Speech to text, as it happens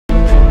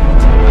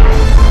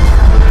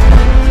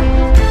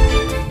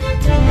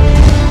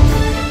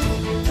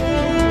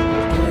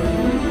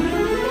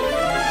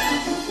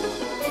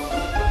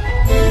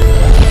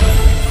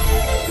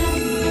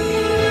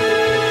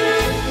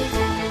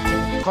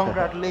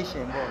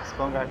Congratulations, boss.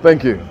 Congratulations.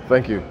 Thank you,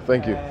 thank you,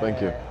 thank you,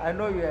 thank you. I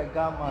know you're a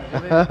Ghana. So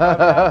maybe I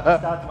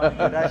start my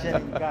introduction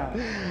in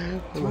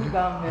Ghana. Two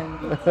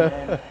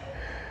Ghana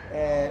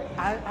men.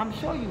 I'm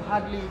sure you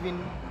hardly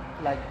even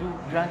like do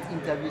grant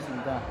interviews in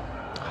Ghana.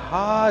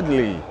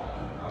 Hardly.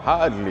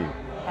 Hardly.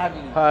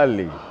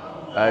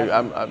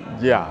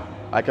 Yeah,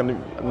 I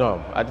can.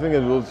 No, I think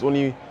it was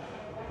only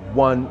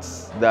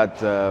once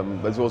that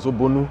it was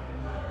Obonu.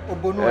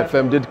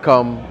 FM did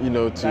come, you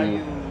know,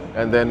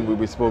 and then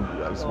we spoke,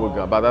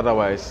 but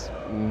otherwise,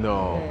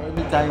 no.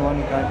 Anytime you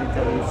want to grant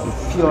interviews,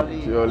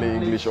 it's purely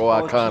English, or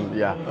I can,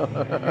 yeah.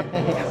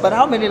 But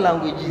how many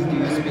languages do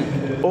you speak?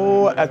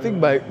 Oh, I think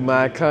my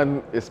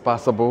Akan is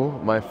passable,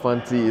 my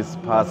Fanti is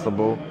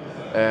passable,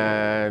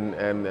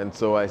 and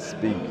so I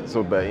speak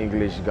by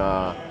English,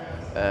 Ga,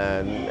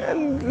 and a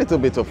little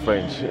bit of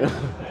French.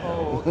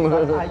 Oh,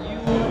 are you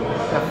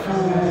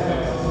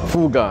a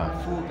full Ga?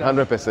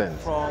 100%.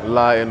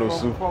 La and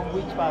Osu. From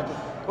which part?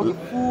 Okay,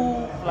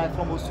 full, like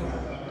from Osu.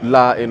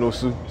 La and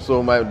Osu.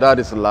 So my dad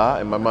is La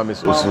and my mom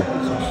is Osu.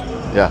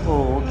 Yeah.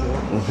 Oh,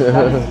 okay.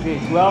 That is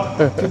great. Well,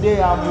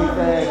 today I'm with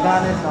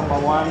Ghana's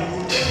 #1,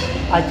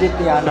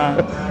 Adjetey Anang.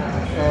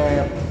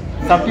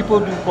 Some people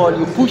do call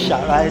you Pusher,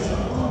 right?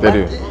 They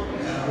do.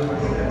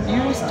 Do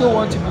you still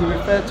want to be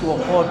referred to or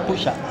called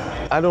Pusher?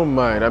 I don't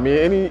mind. I mean,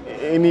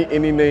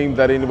 any name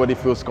that anybody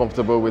feels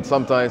comfortable with.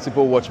 Sometimes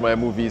people watch my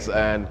movies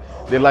and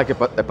they like a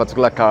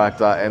particular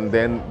character, and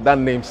then that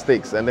name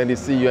sticks, and then they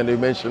see you and they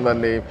mention that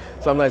name.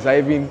 Sometimes I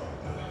even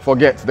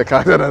forget the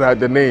character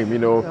the name, you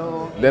know.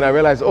 Oh. Then I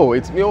realize, oh,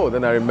 it's me. Oh,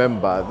 then I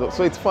remember.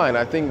 So it's fine.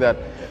 I think that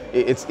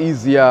it's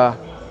easier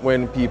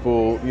when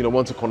people, you know,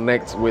 want to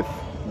connect with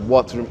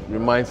what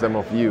reminds them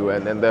of you,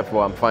 and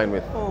therefore I'm fine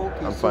with. Oh,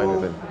 okay. I'm fine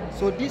with it.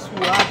 So this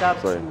will add up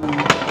to.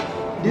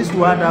 This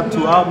will add up to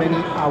how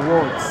many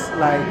awards,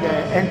 like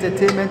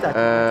entertainment,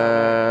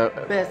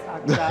 best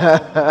actor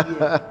of the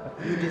year.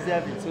 You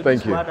deserve it. So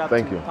thank this will add up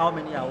thank you. How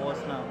many awards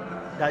now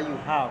that you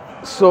have?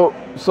 So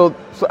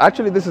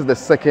actually, this is the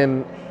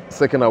second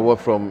award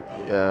from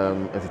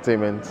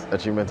Entertainment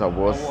Achievement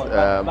Awards.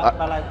 But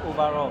like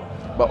overall.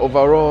 But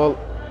overall,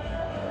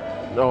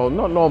 no,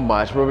 not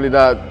much. Probably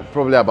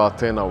about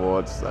 10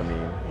 awards. I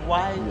mean.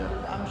 Why? Yeah.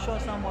 I'm sure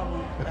someone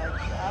will.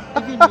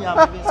 Even me,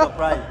 I'm even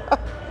surprised.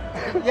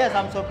 Yes,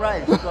 I'm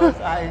surprised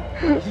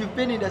because you've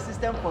been in the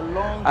system for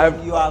long.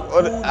 And you are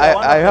good.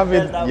 I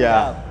haven't.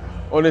 Yeah.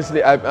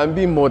 Honestly, I'm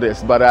being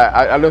modest, but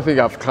I don't think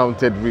I've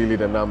counted really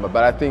the number.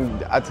 But I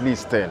think at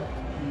least 10.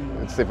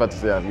 It's safer to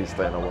say at least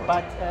 10 awards.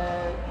 But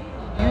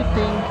do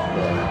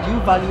you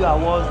value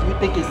awards? Do you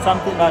think it's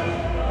something that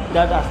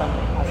as an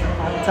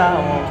actor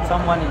or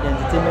someone in the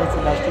entertainment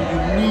industry you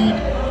need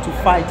to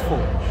fight for?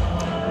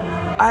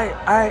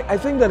 I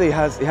think that it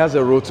has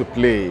a role to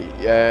play,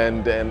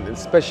 and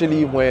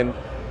especially when,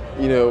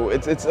 you know,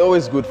 it's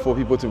always good for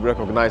people to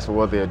recognize for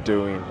what they are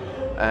doing,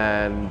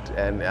 and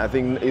I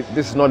think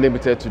this is not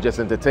limited to just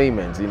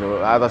entertainment. You know,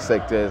 other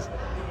sectors,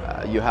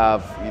 you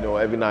have, you know,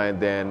 every now and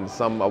then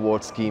some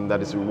award scheme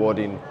that is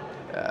rewarding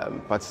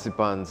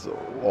participants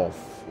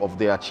of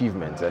their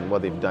achievements and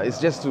what they've done.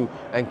 It's just to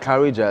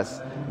encourage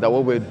us that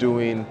what we're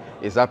doing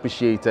is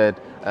appreciated.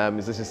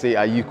 It's just to say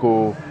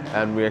Ayiko,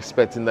 and we're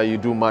expecting that you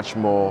do much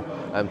more,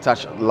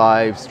 touch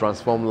lives,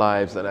 transform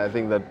lives, and I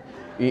think that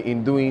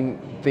in doing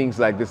things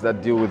like this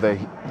that deal with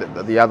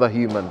the other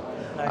human,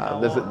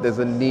 there's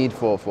a need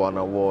for an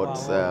award. Wow.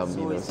 So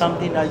you know, it's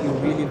something that you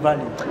really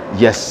value.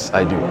 Yes,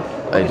 I do.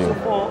 I do.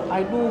 So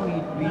I know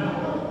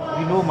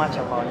we know much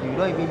about you. You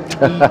don't even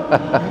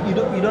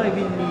need you don't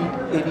even need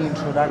any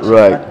introduction.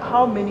 Right. But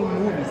how many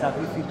movies have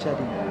you featured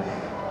in?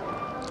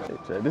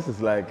 This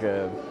is like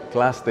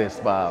class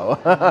test bar.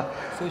 So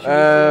should we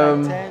say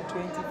like 10,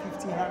 20,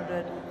 50,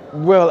 100?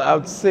 Well, I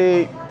would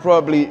say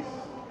probably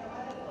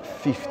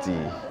 50,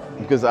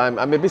 because I'm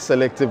a bit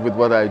selective with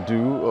what I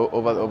do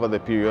over the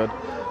period.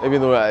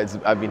 Even though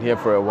I've been here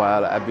for a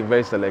while, I've been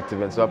very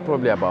selective, and so I'm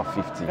probably about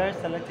 50. Very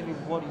selective in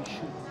what you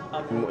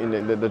shoot. In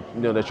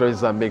the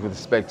choices I make with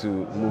respect to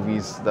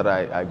movies that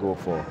I go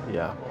for.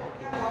 Yeah.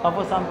 But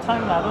for some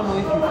time, I don't know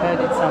if you've heard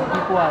it, some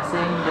people are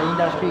saying the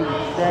industry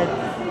is dead,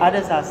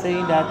 others are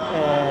saying that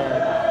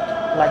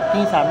like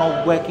things are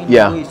not working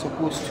the way it's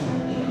supposed to.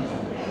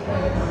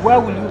 Where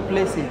will you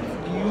place it?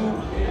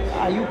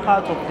 Are you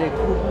part of the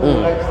group who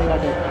like to say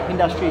that the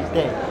industry is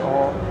dead,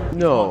 or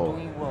no? Not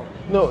doing well?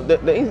 No,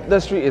 the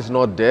industry is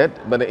not dead,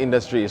 but the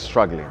industry is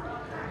struggling.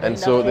 And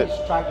so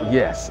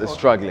yes, it's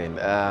struggling.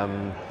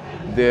 And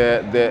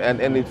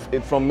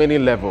it's from many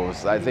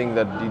levels. I think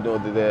that, you know,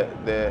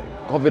 the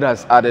COVID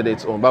has added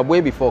its own. But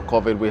way before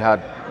COVID, we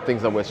had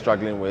things that we're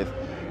struggling with,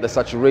 the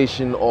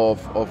saturation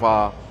of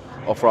our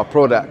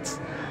products,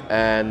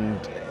 and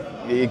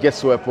it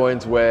gets to a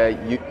point where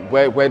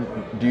where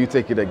do you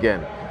take it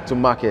again to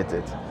market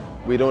it?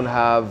 We don't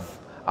have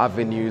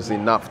avenues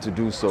enough to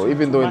do so.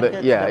 Even though in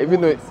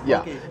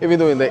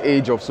the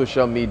age of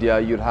social media,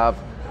 you'd have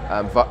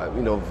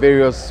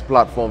various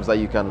platforms that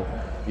you can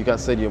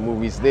sell your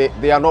movies.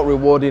 They are not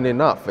rewarding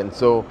enough, and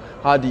so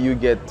how do you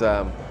get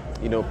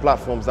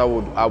platforms that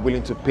are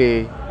willing to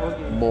pay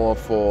more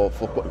for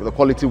the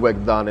quality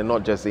work done and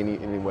not just any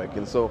work.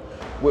 And so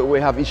we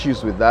have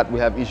issues with that. We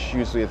have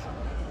issues with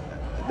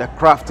the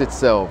craft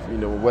itself,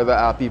 whether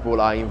our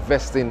people are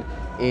investing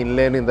in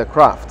learning the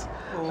craft.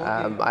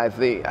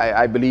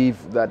 I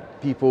believe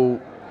that people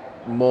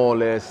more or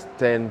less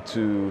tend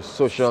to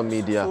social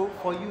media. So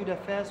for you, the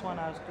first one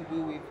has to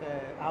do with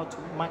how to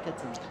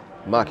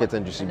market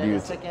and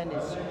distribute. And then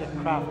the second is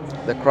the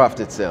craft. The craft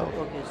itself.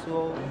 Okay,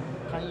 so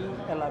can you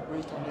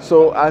elaborate on this?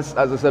 So as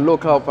a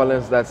local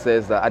parlance that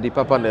says that Adi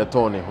Papa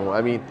Netone,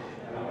 I mean,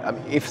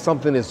 if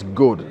something is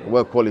good,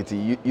 well quality,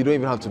 you don't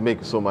even have to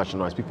make so much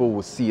noise. People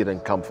will see it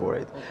and come for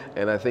it.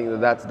 And I think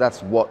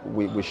that's what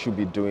we should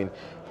be doing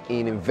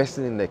in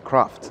investing in the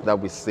craft that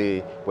we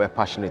say we're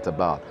passionate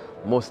about.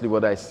 Mostly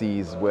what I see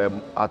is where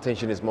our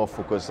attention is more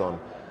focused on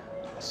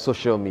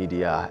social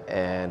media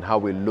and how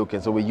we look.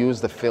 And so we use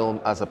the film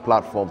as a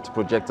platform to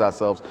project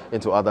ourselves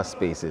into other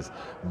spaces,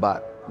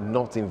 but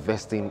not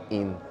investing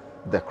in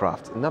the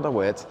craft. In other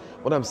words,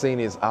 what I'm saying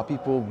is, are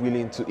people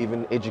willing to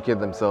even educate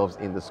themselves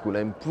in the school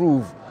and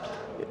improve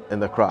in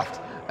the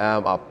craft?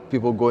 Are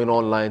people going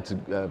online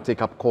to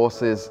take up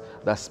courses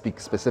that speak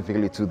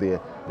specifically to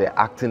their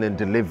acting and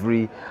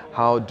delivery?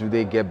 How do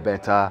they get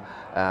better,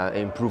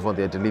 improve on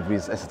their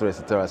deliveries, etc.,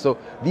 etc.? So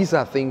these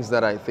are things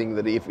that I think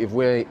that if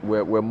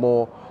we're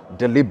more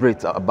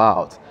deliberate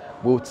about,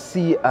 we'll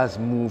see us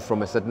move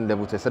from a certain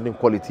level to a certain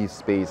quality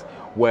space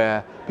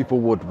where people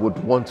would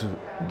want to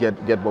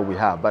get what we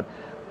have. But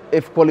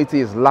if quality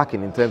is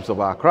lacking in terms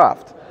of our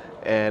craft,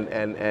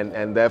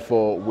 and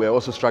therefore we're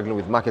also struggling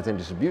with market and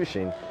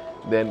distribution,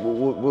 then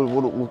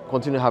we'll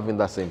continue having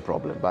that same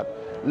problem. But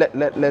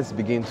let's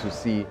begin to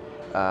see,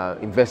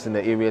 invest in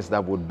the areas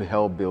that would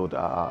help build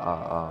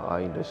our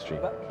industry.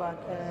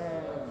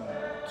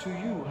 But to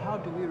you, how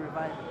do we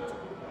revive it?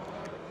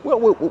 Well,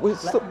 we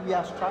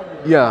are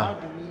struggling. Yeah. How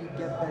do we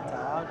get better?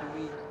 How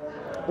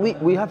do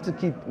we have to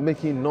keep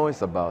making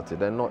noise about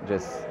it and not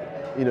just,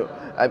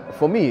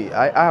 for me,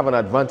 I have an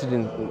advantage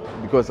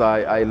because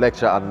I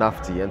lecture at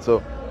NAFTI, and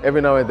so every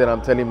now and then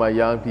I'm telling my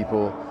young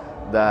people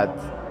that,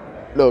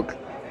 look,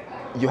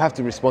 you have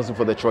to be responsible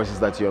for the choices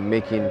that you're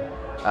making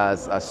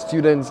as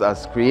students,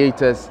 as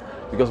creators,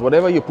 because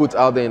whatever you put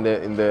out there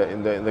in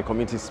the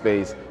community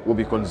space will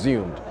be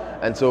consumed.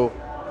 And so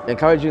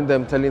encouraging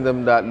them, telling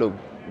them that, look,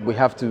 we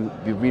have to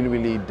be really,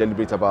 really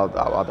deliberate about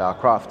our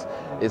craft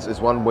is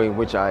one way in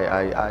which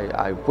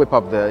I whip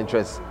up the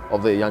interest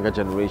of the younger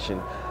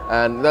generation.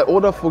 And the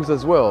older folks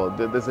as well,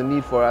 there's a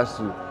need for us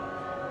to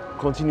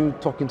continue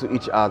talking to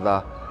each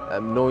other,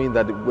 knowing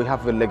that we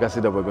have a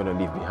legacy that we're going to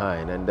leave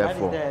behind, and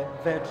therefore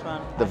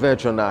the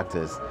veteran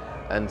actors.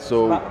 And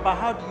so, but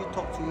how do you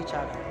talk to each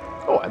other?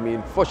 Oh, I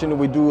mean, fortunately,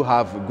 we do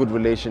have a good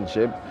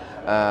relationship.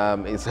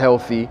 It's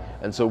healthy,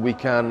 and so we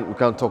can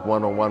talk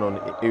one-on-one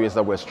on areas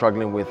that we're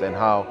struggling with and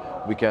how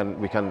we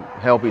can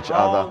help each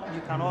other.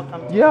 You can all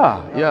come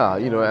together. Yeah,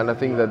 and I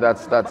think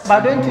that's.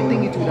 But don't you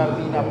think it would have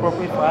been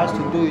appropriate for us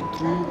to do it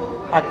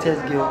through Actors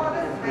Guild?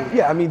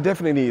 Yeah, I mean,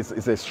 definitely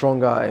it's a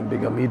stronger and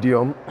bigger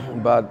medium,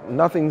 but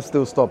nothing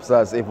still stops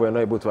us if we're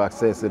not able to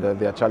access it, and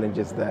there are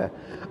challenges there.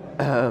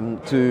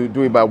 To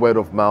do it by word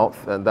of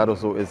mouth, and that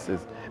also is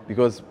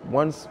because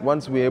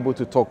once we're able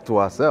to talk to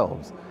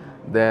ourselves,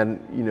 then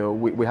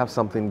we have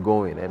something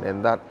going,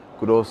 and that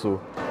could also.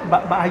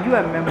 But are you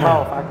a member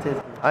of Actors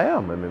Guild? I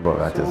am a member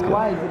of Actors Guild. So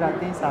why is it that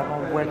things are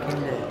not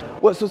working there?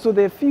 Well, so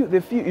there are few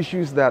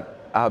issues that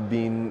have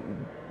been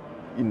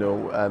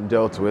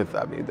dealt with.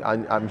 I mean,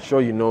 I'm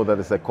sure you know that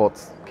it's a court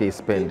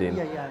case pending,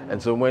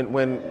 and so when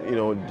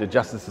the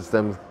justice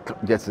system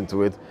gets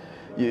into it,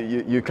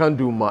 you can't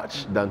do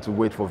much than to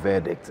wait for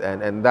verdict,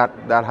 and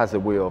that has a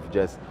way of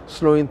just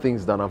slowing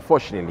things down,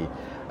 unfortunately.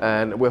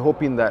 And we're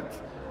hoping that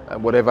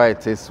whatever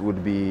it is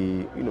would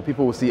be,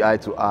 people will see eye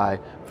to eye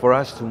for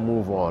us to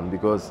move on,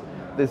 because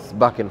this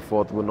back and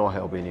forth will not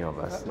help any of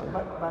us.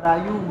 But are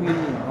you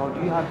willing, or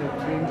do you have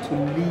a dream to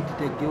lead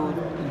the guild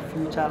in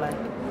future, like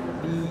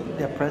be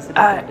the president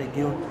of the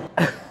guild?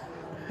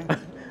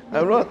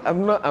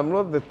 I'm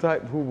not the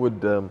type who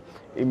would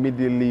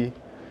immediately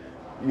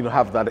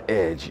have that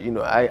edge.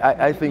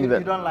 I think that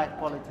you don't like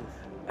politics.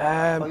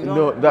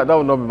 No, that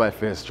would not be my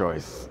first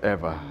choice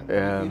ever.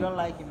 You don't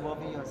like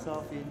involving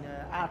yourself in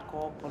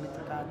hardcore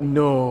political?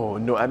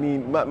 No. I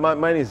mean,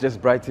 mine is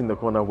just right in the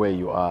corner where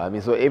you are. I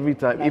mean, so every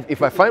time, like,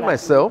 if I find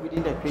myself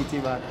within the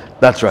creative art.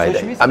 That's right. So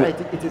should we say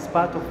it is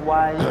part of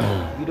why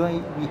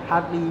we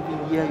hardly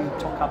even hear you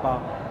talk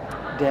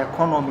about the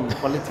economy,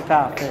 political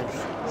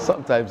affairs?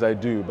 Sometimes I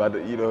do, but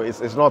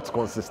it's not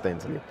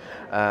consistently.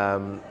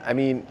 I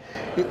mean,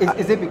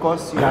 is it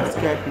because you are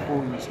scared people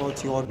will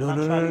insult you? Or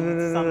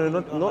no,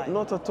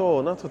 not at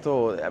all.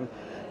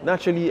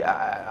 Naturally,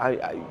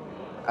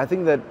 I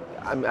think that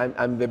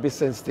I'm a bit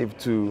sensitive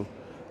to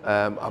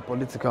our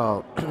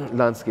political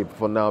landscape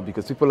for now,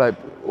 because people are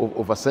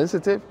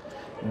oversensitive.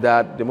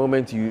 That the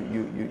moment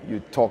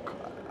you talk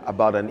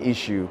about an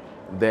issue,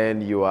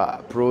 then you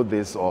are pro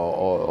this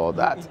or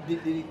that.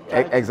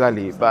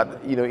 Exactly.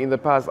 But in the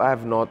past,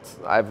 I've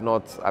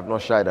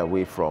not shied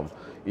away from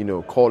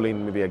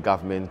calling maybe a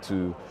government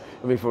to.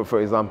 I mean,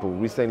 for example,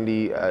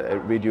 recently a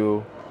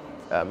radio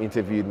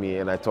interviewed me,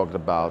 and I talked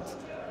about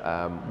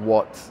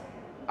what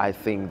I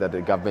think that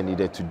the government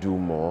needed to do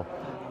more,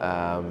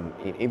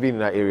 even in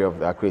that area of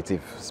the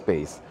creative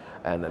space,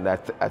 and I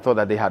thought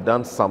that they had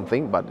done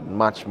something, but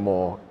much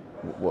more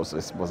was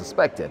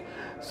expected.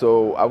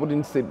 So I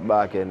wouldn't sit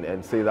back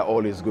and say that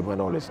all is good when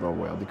all is not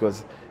well,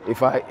 because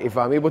if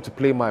I'm able to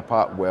play my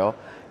part well,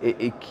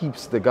 it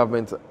keeps the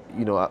government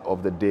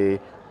of the day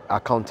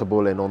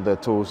accountable and on their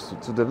toes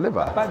to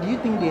deliver. But do you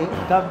think the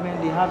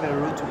government, they have a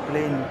role to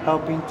play in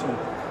helping to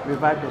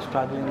revive the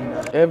struggling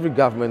industry? Every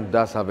government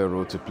does have a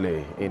role to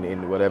play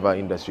in whatever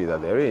industry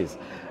that there is,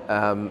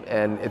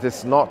 and it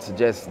is not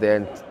just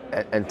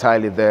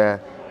entirely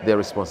their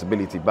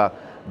responsibility, but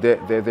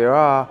there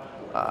are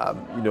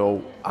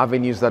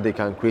avenues that they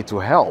can create to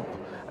help.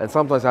 And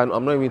sometimes I'm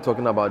not even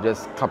talking about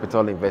just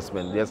capital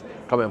investment, just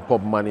come and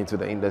pump money into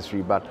the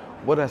industry, but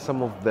what are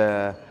some of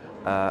the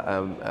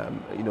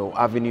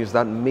avenues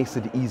that makes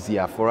it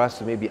easier for us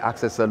to maybe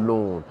access a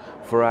loan,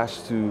 for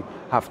us to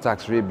have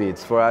tax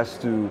rebates, for us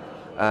to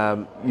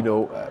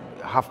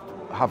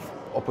have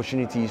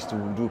opportunities to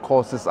do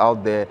courses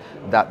out there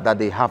that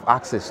they have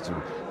access to,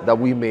 that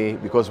we may,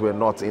 because we're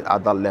not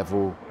at that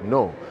level,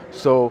 no.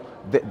 So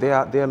there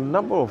are a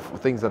number of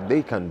things that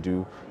they can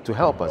do to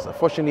help us.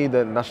 Fortunately,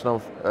 the National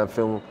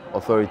Film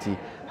Authority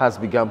has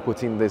begun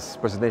putting this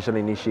presidential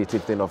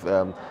initiative thing of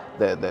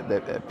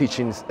the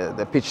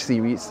pitch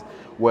series,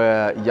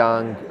 where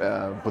young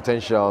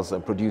potentials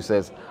and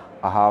producers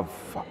are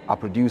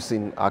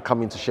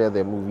coming to share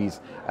their movies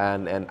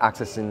and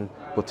accessing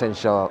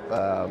potential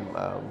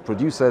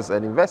producers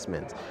and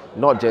investors,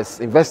 not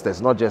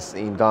just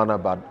in Ghana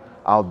but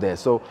out there.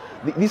 So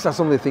these are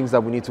some of the things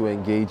that we need to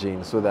engage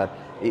in, so that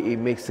it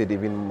makes it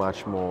even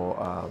much more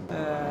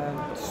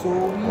so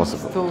we're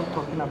possible. Still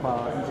talking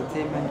about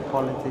entertainment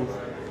politics.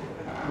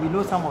 We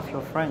know some of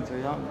your friends,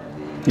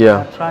 they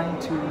are trying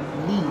to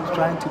lead,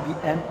 trying to be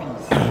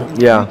MPs in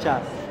the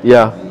future.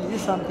 Yeah. Is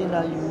this something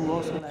that you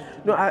also like to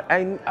do? No,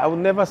 I would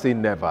never say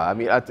never. I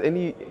mean, at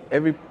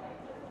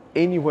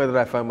anywhere that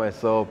I find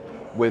myself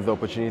with the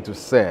opportunity to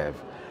serve,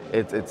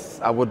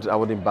 I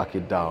wouldn't back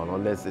it down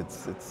unless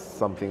it's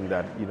something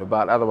that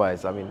But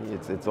otherwise, I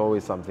mean, it's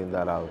always something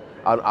that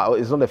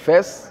it's not the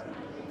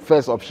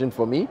first option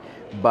for me.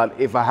 But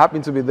if I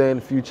happen to be there in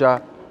the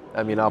future,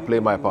 I mean, I'll play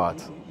my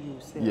part.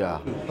 Yeah,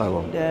 I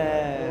will.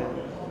 There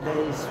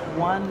is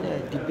one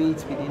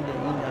debate within the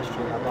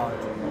industry about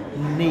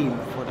name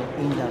for the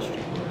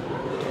industry.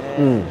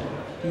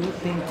 Do you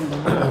think you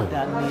need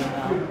that name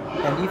now?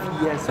 And if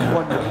yes,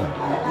 what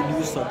would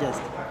you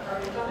suggest?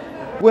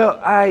 Well,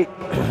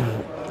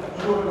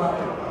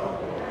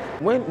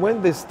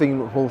 when this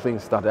whole thing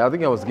started, I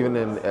think I was given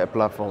a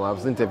platform. I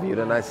was interviewed,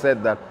 and I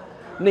said that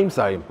names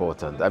are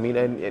important. I mean,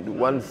 and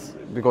once,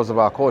 because of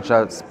our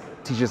culture, it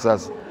teaches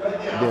us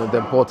the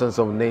importance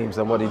of names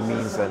and what it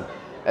means, and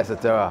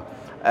etc.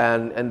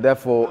 And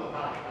therefore,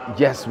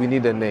 yes, we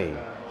need a name.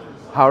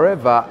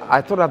 However,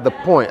 I thought at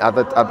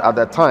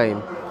the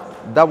time,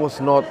 that was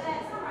not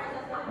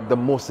the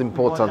most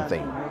important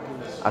thing.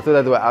 I thought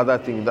that there were other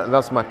things.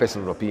 That's my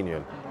personal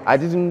opinion. I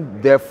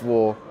didn't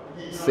therefore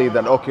say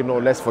that, okay, no,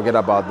 let's forget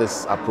about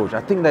this approach.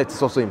 I think that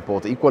it's also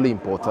important, equally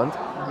important.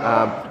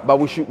 But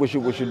we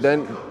should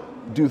then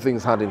do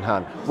things hand in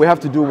hand. We have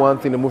to do one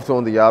thing and move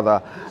on the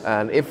other.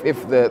 And if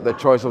the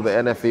choice of the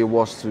NFA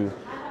was to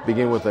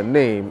begin with a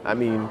name, I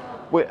mean,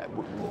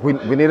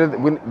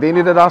 they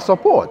needed our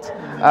support.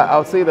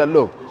 I'll say that,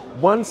 look,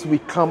 once we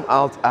come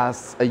out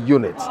as a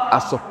unit,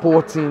 as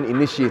supporting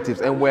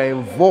initiatives, and we're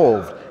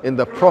involved in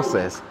the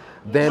process,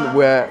 then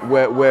we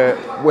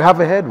have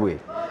a headway.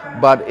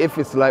 But if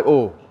it's like,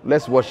 oh,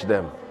 let's watch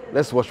them,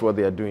 let's watch what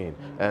they are doing,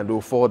 and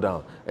they'll fall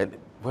down, and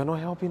we're not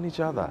helping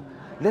each other.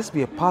 Let's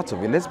be a part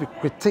of it. Let's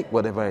critique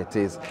whatever it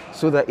is,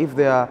 so that if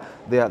their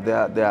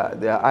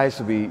I's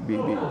to be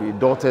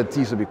dotted,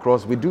 T's to be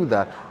crossed, we do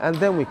that, and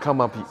then we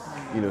come up,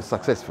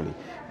 successfully.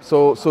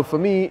 So for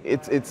me,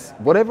 it's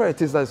whatever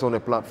it is that's on a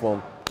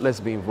platform. Let's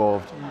be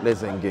involved.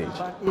 Let's engage.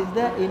 But is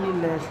there any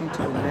lesson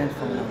to be learned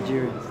from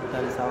Nigerians?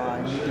 That is our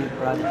immediate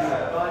brothers,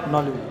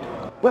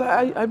 Nollywood. Well,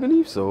 I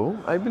believe so.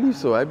 I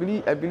believe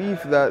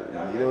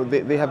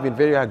that they have been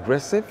very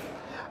aggressive,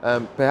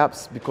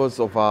 perhaps because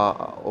of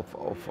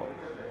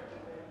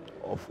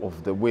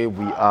the way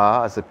we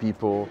are as a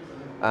people.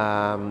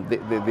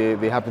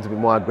 They happen to be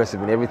more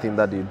aggressive in everything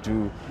that they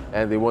do,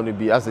 and they want to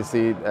be, as they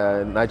say,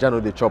 Nigeria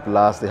they chop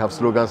last. They have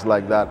slogans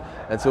like that,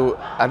 and so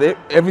at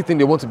everything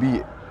they want to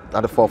be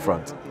at the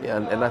forefront.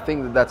 And I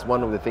think that's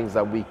one of the things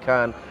that we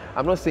can.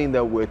 I'm not saying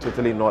that we're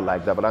totally not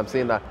like that, but I'm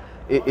saying that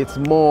it's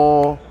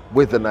more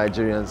with the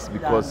Nigerians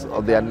because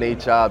of their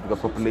nature,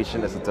 because of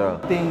population, etc.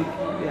 I think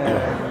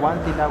one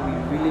thing that we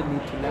really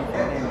need to learn from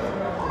them,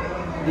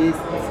 they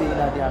say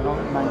that they are not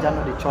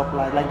Manjano, they chop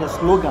like the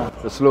slogans.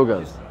 The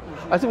slogans.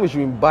 I think we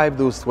should imbibe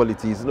those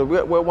qualities. You know,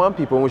 we're one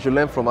people, and we should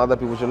learn from other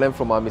people. We should learn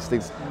from our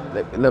mistakes,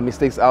 the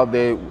mistakes out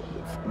there.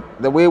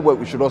 The way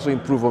we should also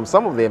improve on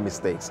some of their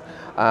mistakes,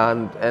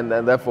 and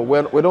therefore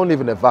we don't live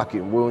in a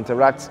vacuum. We'll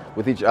interact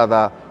with each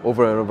other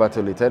over and over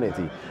till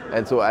eternity.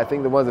 And so I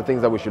think one of the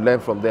things that we should learn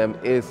from them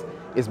is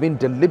being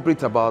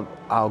deliberate about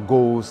our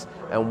goals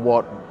and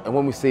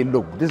when we say,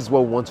 look, this is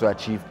what we want to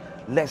achieve.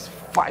 Let's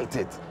fight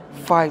it.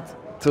 Fight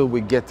till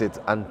we get it.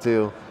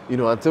 Until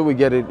we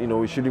get it,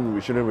 we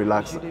shouldn't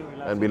relax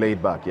and be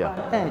laid back.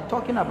 Yeah. Hey,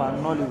 talking about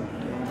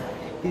Nollywood,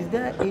 is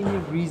there any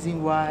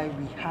reason why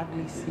we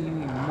hardly see you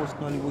in most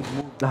Nollywood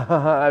movies?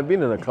 I've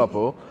been in a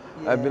couple.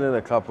 Yeah.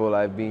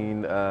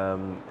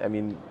 I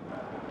mean,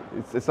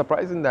 it's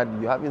surprising that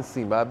you haven't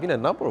seen, but I've been in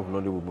a number of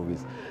Nollywood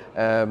movies.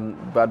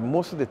 But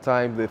most of the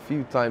time, the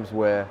few times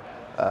where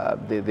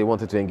they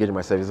wanted to engage in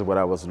my services when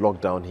I was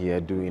locked down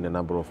here doing a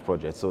number of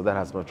projects. So that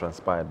has not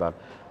transpired. But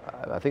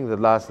I think the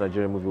last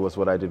Nigerian movie was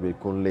what I did with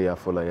Kunle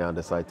Afolayan,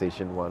 the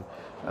Citation one,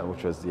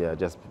 which was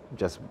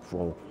just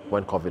from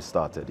when COVID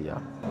started. Yeah.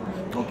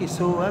 Okay,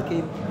 so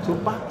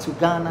back to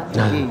Ghana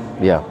again.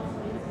 Yeah.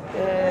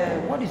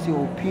 What is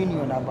your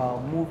opinion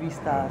about movie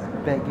stars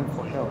begging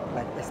for help,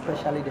 like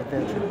especially the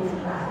veterans?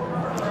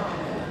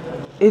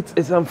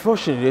 It's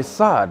unfortunate. It's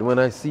sad when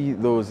I see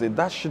those.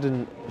 That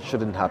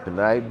shouldn't happen.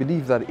 I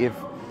believe that if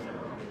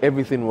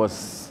everything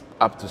was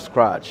up to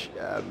scratch,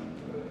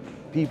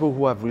 people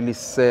who have really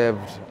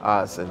served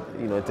us and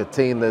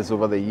entertained us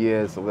over the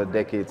years, over the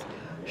decades,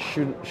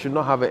 should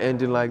not have an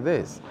ending like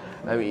this.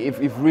 I mean,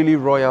 if really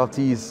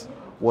royalties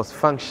was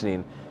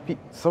functioning,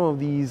 some of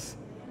these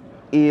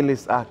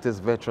A-list actors,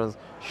 veterans,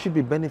 should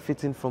be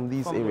benefiting from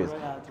these areas.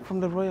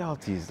 From the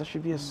royalties. That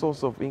should be a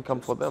source of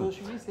income for them. So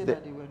should we say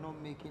that they were not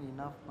making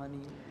enough money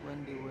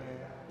when they were...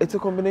 It's a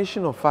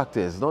combination of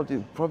factors.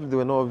 Probably they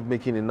were not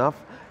making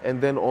enough, and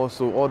then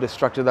also all the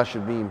structure that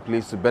should be in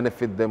place to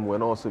benefit them were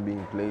not also being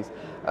in place.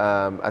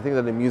 I think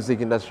that the music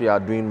industry are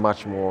doing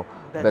much more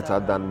better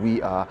than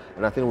we are,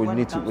 and I think we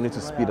need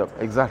to speed up.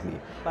 Exactly.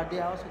 But they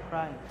are also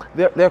crying.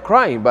 They're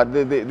crying, but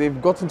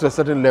they've gotten to a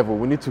certain level.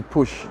 We need to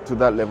push to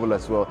that level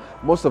as well.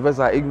 Most of us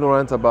are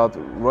ignorant about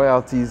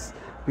royalties.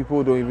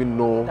 People don't even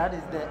know. That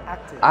is the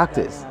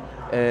actors.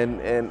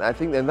 And I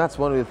think that's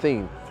one of the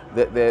things.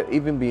 There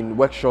even been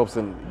workshops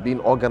and being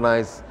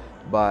organized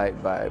by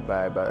the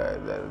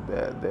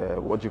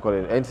what you call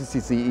it,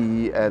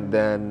 NCCCE, and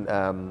then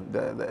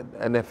the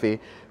NFA,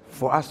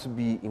 for us to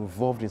be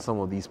involved in some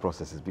of these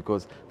processes,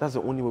 because that's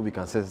the only way we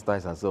can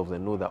sensitize ourselves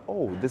and know that,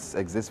 oh, this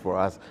exists for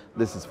us,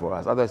 this is for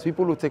us. Otherwise,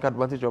 people will take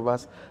advantage of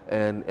us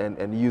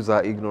and use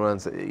our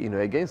ignorance,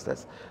 against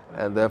us.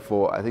 And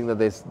therefore, I think that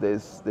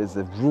there's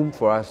a room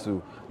for us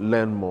to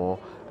learn more.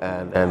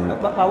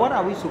 But what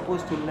are we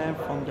supposed to learn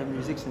from the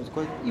musicians?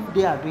 Because if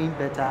they are doing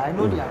better, I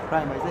know they are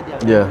crying, but I said they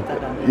are doing better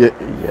than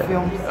the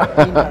films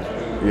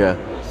industry. Yeah.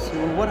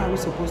 So what are we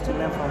supposed to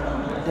learn from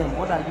them?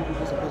 What are you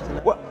people supposed to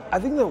learn? Well, I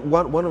think that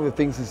one of the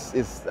things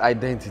is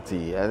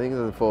identity. I think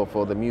that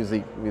for the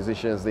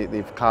musicians,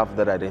 they've carved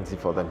that identity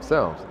for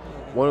themselves.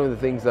 One of the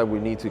things that we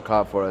need to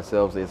carve for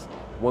ourselves is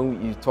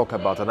when you talk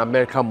about an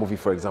American movie,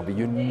 for example,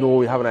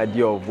 you have an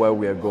idea of where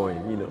we are going.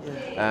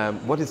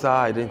 What is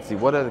our identity?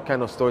 What are the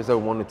kind of stories that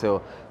we want to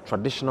tell?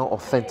 Traditional,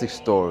 authentic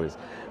stories,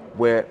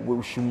 where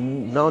we should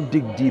now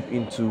dig deep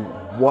into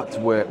what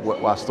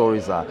our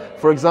stories are.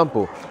 For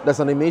example, there's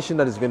an animation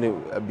that is going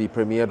to be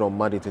premiered on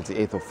Monday,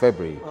 28th of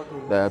February,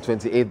 the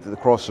 28th, The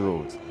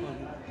Crossroads.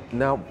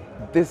 Now,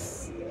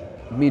 this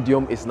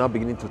medium is now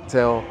beginning to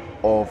tell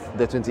of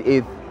the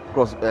 28th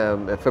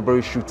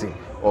February shooting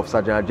of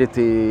Sergeant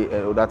Adjetey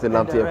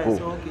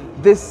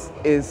Anang. This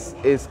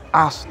is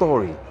our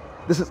story.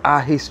 This is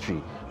our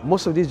history.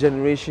 Most of these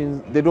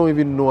generations, they don't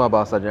even know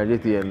about Sergeant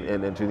Adjetey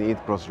and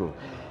 28th Crossroads.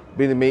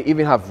 They may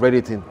even have read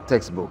it in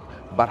textbook.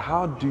 But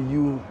how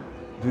do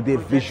they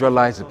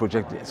visualize the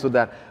project so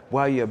that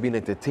while you're being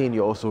entertained,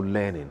 you're also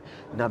learning?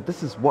 Now,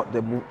 this is what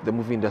the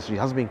movie industry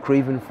has been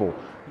craving for.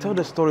 Tell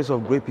the stories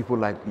of great people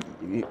like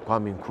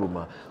Kwame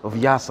Nkrumah, of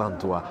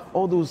Yasantua,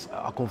 all those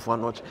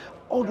Akonfanoch.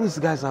 All those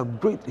guys are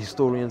great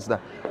historians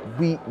that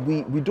we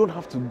don't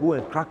have to go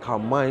and crack our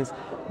minds,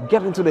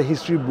 get into the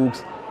history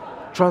books,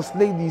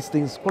 translate these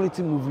things,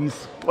 quality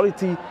movies,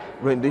 quality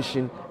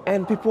rendition,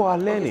 and people are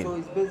learning. So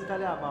it's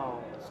basically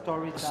about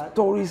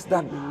stories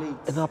that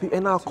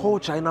in our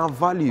culture, in our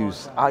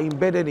values are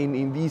embedded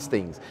in these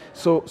things.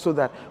 So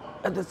that,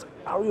 and there's an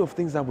array of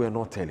things that we're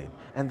not telling,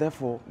 and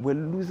therefore we're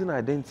losing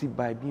identity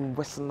by being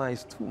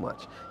westernized too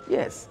much.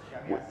 Yes,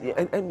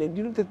 and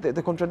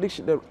the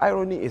contradiction, the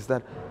irony is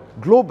that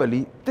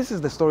globally, this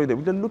is the story that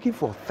we're looking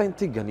for: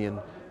 authentic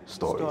Ghanaian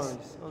stories.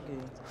 Okay.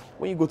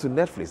 When you go to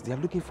Netflix, they are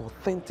looking for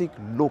authentic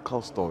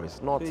local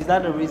stories. Not. So is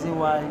that the reason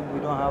why we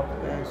don't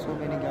have so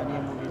many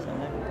Ghanaian movies on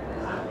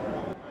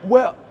Netflix?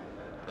 Well,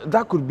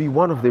 that could be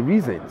one of the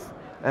reasons.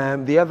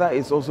 The other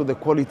is also the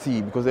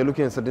quality, because they're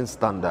looking at a certain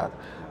standard.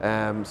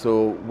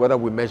 So whether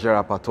we measure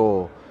up at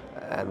all,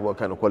 and what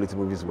kind of quality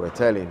movies we're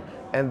telling.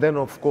 And then,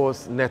 of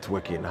course,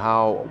 networking,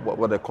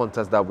 what the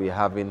contacts that we're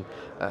having.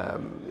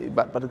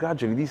 But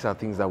gradually, these are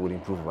things that will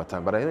improve over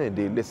time. But at the end of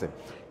the day, listen,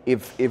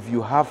 if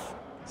you have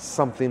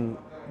something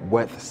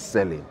worth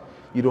selling,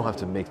 you don't have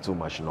to make too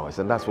much noise,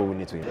 and that's what we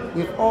need to do.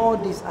 With all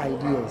these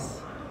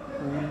ideas,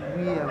 will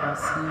we ever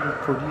see you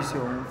produce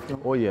your own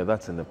film? Oh yeah,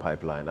 that's in the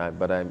pipeline.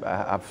 But I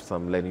have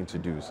some learning to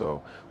do.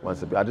 So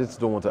I just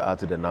don't want to add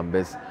to the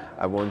numbers.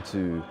 I want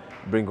to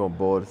bring on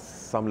board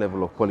some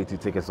level of quality,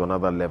 take us to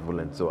another level,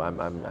 and so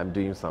I'm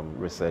doing some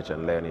research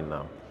and learning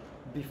now.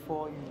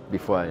 Before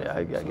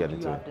I get into it. Do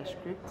you have the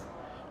script?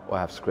 Oh,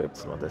 I have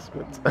scripts, not the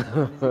script. Maybe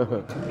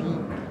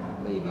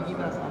give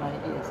us an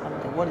idea,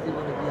 something. What is it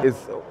going to be?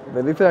 The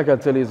only thing I can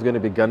tell you is going to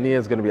be Ghanaian,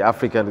 it's going to be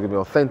African, it's going to be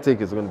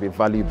authentic, it's going to be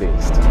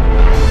value-based.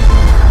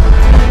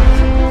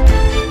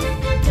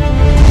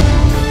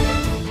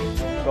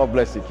 God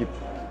bless you.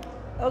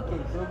 Okay,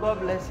 so God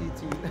bless you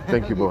too.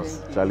 Thank you,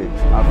 boss. Charlie.